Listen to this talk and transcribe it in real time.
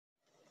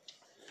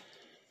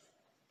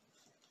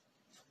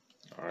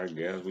Alright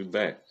guys, we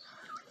back.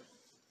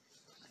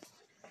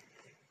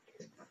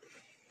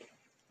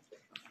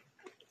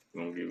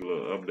 We're gonna give you a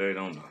little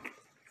update on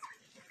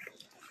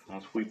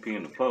Sweet Pea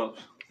and the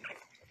pups.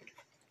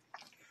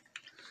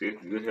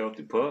 6 good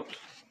healthy pups.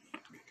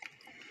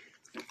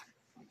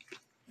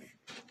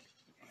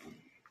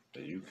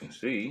 As you can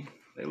see,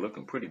 they're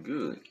looking pretty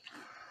good.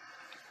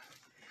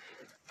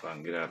 If I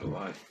can get out of the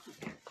light.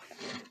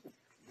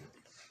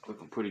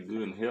 Looking pretty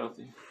good and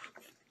healthy.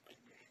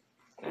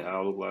 They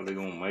all look like they're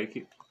gonna make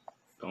it.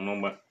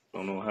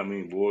 Don't know how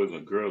many boys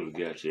and girls we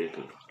got yet,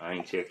 cause I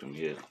ain't checked them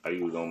yet. I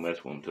usually don't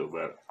mess with them until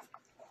about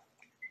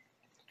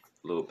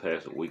a little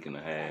past a week and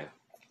a half.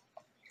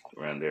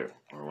 Around there.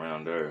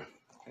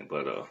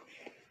 But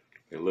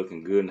they're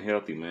looking good and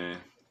healthy,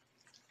 man.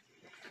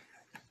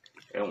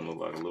 That one look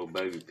like a little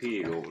baby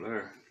pig over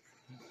there.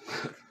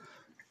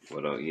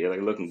 But yeah, they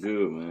looking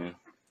good, man.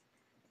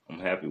 I'm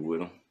happy with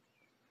them.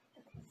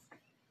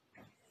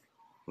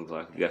 Looks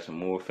like we got some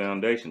more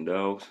foundation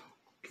dogs.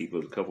 Keep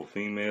us a couple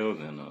females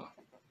and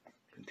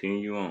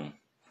continue on.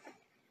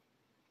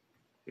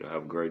 Y'all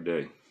have a great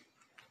day.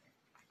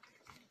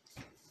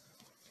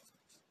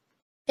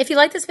 If you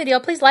like this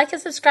video, please like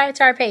and subscribe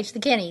to our page, The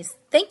Kennies.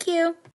 Thank you.